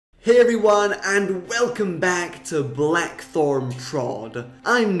Hey everyone, and welcome back to Blackthornprod.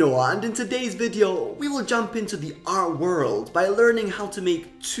 I'm Noah, and in today's video, we will jump into the art world by learning how to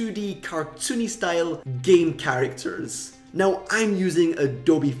make 2D cartoony style game characters. Now, I'm using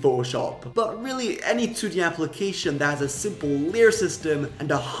Adobe Photoshop, but really any 2D application that has a simple layer system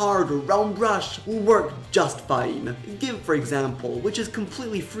and a hard round brush will work just fine. GIMP, for example, which is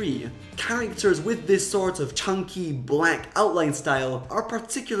completely free. Characters with this sort of chunky black outline style are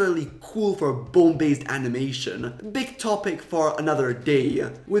particularly cool for bone-based animation. Big topic for another day.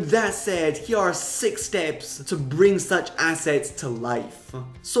 With that said, here are 6 steps to bring such assets to life.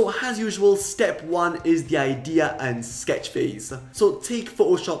 So as usual, step 1 is the idea and sketch phase. So take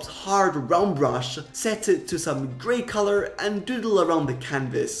Photoshop's hard round brush, set it to some grey colour and doodle around the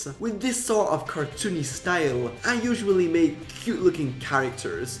canvas. With this sort of cartoony style, I usually make cute looking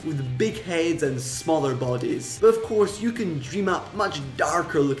characters with big heads and smaller bodies. But of course you can dream up much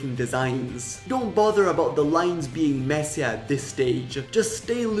darker looking designs. Don't bother about the lines being messy at this stage. Just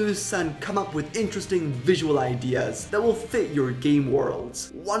stay loose and come up with interesting visual ideas that will fit your game world.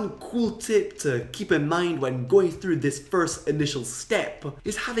 One cool tip to keep in mind when going through this first initial step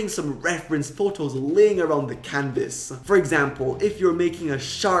is having some reference photos laying around the canvas. For example, if you're making a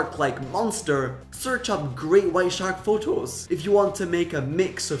shark-like monster, search up great white shark photos. If you want to make a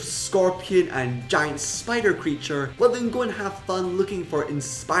mix of scorpion and giant spider creature, well then go and have fun looking for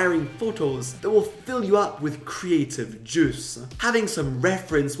inspiring photos that will fill you up with creative juice. Having some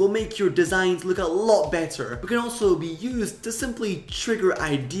reference will make your designs look a lot better, but can also be used to simply trigger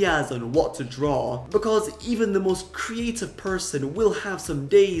ideas on what to draw, because even the most creative person will have some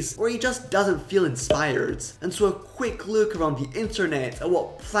days where he just doesn't feel inspired, and so a quick look around the internet at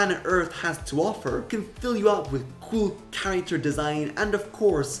what planet Earth has to offer can fill you up with cool character design and of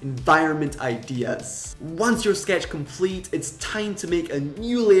course environment ideas. Once your sketch complete, it's time to make a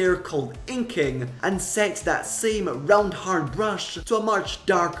new layer called inking and set that same round hard brush to a much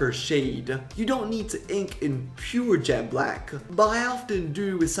darker shade. You don't need to ink in pure jet black, but I often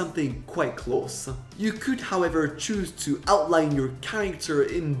do with something quite close. You could however choose to outline your character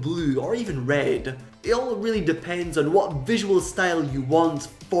in blue or even red. It all really depends on what visual style you want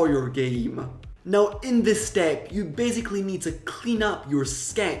for your game. Now in this step, you basically need to clean up your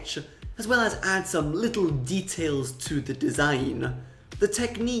sketch as well as add some little details to the design. The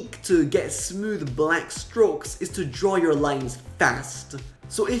technique to get smooth black strokes is to draw your lines fast.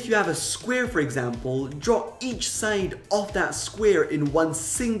 So if you have a square for example, draw each side of that square in one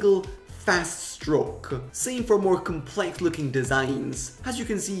single fast stroke. Same for more complex looking designs. As you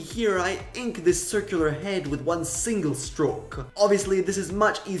can see here, I ink this circular head with one single stroke. Obviously this is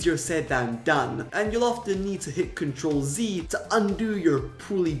much easier said than done, and you'll often need to hit Ctrl Z to undo your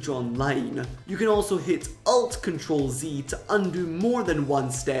poorly drawn line. You can also hit Alt Ctrl Z to undo more than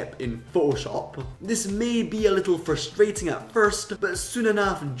one step in Photoshop. This may be a little frustrating at first, but soon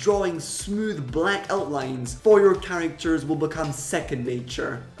enough drawing smooth black outlines for your characters will become second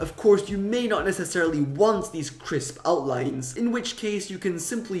nature. Of course, you may not necessarily want these crisp outlines, in which case you can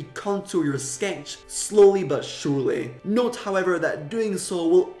simply contour your sketch slowly but surely. Note however that doing so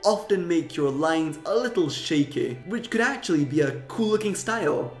will often make your lines a little shaky, which could actually be a cool looking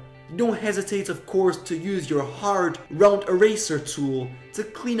style. Don't hesitate of course to use your hard round eraser tool to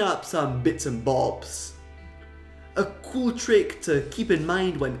clean up some bits and bobs. A cool trick to keep in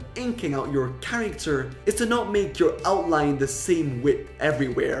mind when inking out your character is to not make your outline the same width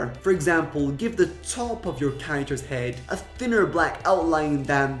everywhere. For example, give the top of your character's head a thinner black outline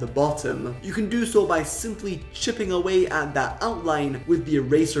than the bottom. You can do so by simply chipping away at that outline with the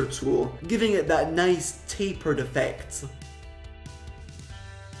eraser tool, giving it that nice tapered effect.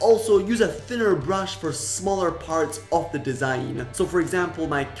 Also, use a thinner brush for smaller parts of the design. So for example,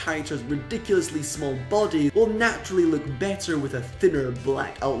 my character's ridiculously small body will naturally look better with a thinner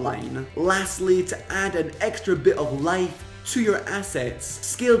black outline. Lastly, to add an extra bit of life to your assets,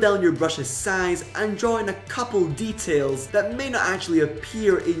 scale down your brush's size and draw in a couple details that may not actually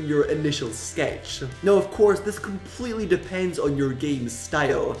appear in your initial sketch. Now of course, this completely depends on your game's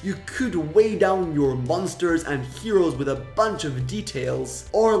style. You could weigh down your monsters and heroes with a bunch of details,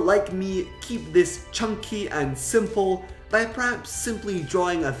 or like me, keep this chunky and simple by perhaps simply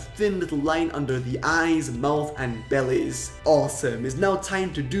drawing a thin little line under the eyes, mouth and bellies. Awesome, it's now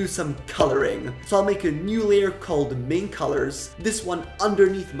time to do some coloring. So I'll make a new layer called main colors, this one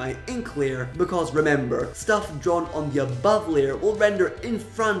underneath my ink layer, because remember, stuff drawn on the above layer will render in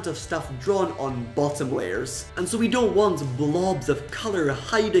front of stuff drawn on bottom layers. And so we don't want blobs of color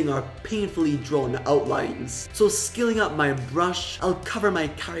hiding our painfully drawn outlines. So scaling up my brush, I'll cover my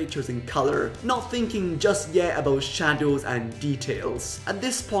characters in color, not thinking just yet about shadows shadows and details. At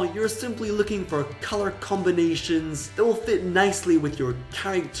this point, you're simply looking for color combinations that will fit nicely with your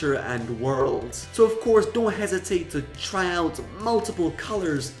character and world. So of course, don't hesitate to try out multiple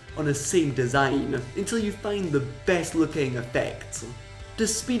colors on the same design until you find the best looking effect. To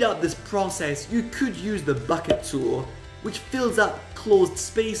speed up this process, you could use the bucket tool, which fills up closed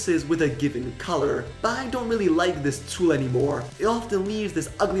spaces with a given color, but I don't really like this tool anymore. It often leaves this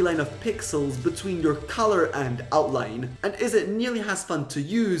ugly line of pixels between your color and outline, and isn't nearly as fun to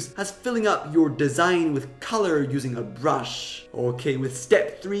use as filling up your design with color using a brush. Okay, with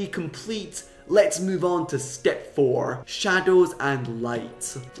step 3 complete, let's move on to step 4, shadows and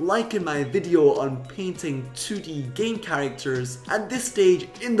light. Like in my video on painting 2D game characters, at this stage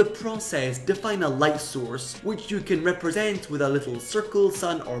in the process define a light source, which you can represent with a little circle,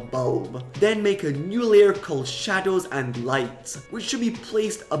 sun or bulb. Then make a new layer called shadows and light, which should be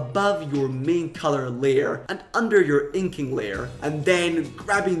placed above your main color layer and under your inking layer. And then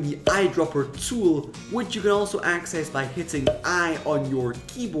grabbing the eyedropper tool, which you can also access by hitting I on your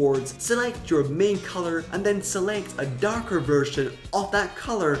keyboard, select your main color and then select a darker version of that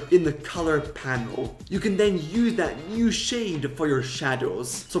color in the color panel. You can then use that new shade for your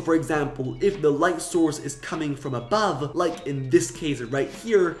shadows. So for example, if the light source is coming from above, like in this case right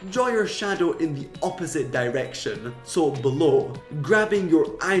here, draw your shadow in the opposite direction, so below. Grabbing your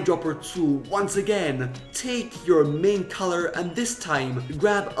eyedropper tool once again, take your main color and this time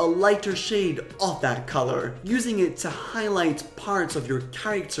grab a lighter shade of that color, using it to highlight parts of your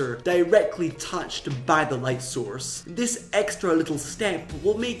character directly touched by the light source. This extra little step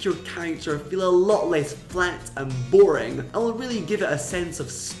will make your character feel a lot less flat and boring and will really give it a sense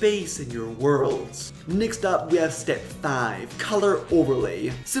of space in your world. Next up we have step 5, color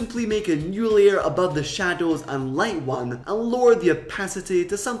overlay. Simply make a new layer above the shadows and light one and lower the opacity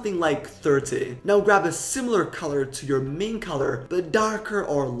to something like 30. Now grab a similar color to your main color but darker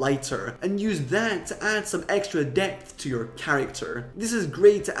or lighter and use that to add some extra depth to your character. This is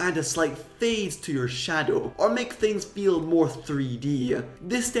great to add a slight fade to your shadow or make things feel more 3D.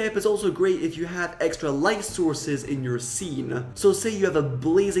 This step is also great if you have extra light sources in your scene. So say you have a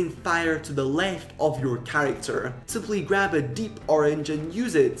blazing fire to the left of your character. Simply grab a deep orange and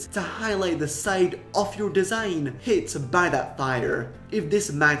use it to highlight the side of your design hit by that fire. If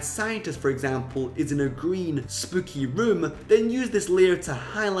this mad scientist, for example, is in a green, spooky room, then use this layer to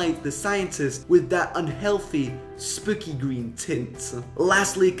highlight the scientist with that unhealthy, spooky green tint.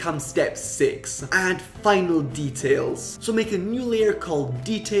 Lastly comes step 6, add final details. So make a new layer called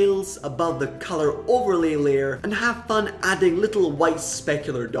details above the color overlay layer and have fun adding little white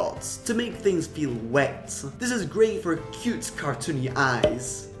specular dots to make things feel wet. This is great for cute cartoony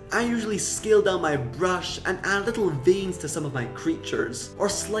eyes. I usually scale down my brush and add little veins to some of my creatures, or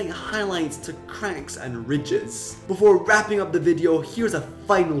slight highlights to cracks and ridges. Before wrapping up the video, here's a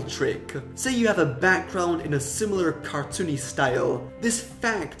final trick. Say you have a background in a similar cartoony style. This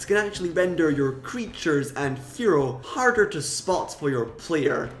fact can actually render your creatures and hero harder to spot for your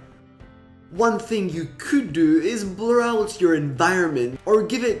player. One thing you could do is blur out your environment or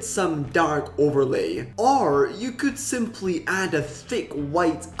give it some dark overlay. Or you could simply add a thick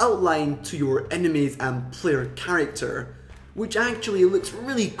white outline to your enemies and player character, which actually looks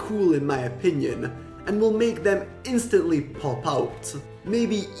really cool in my opinion, and will make them instantly pop out.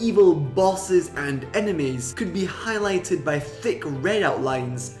 Maybe evil bosses and enemies could be highlighted by thick red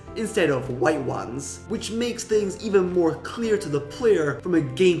outlines instead of white ones, which makes things even more clear to the player from a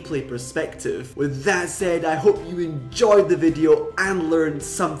gameplay perspective. With that said, I hope you enjoyed the video and learned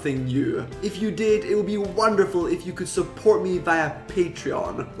something new. If you did, it would be wonderful if you could support me via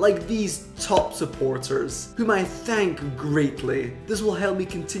Patreon, like these top supporters, whom I thank greatly. This will help me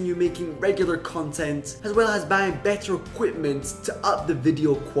continue making regular content, as well as buy better equipment to up the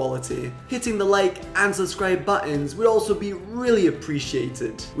video quality. Hitting the like and subscribe buttons would also be really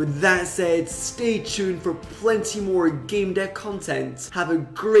appreciated. With that said, stay tuned for plenty more game dev content. Have a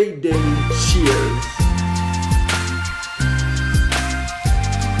great day. Cheers.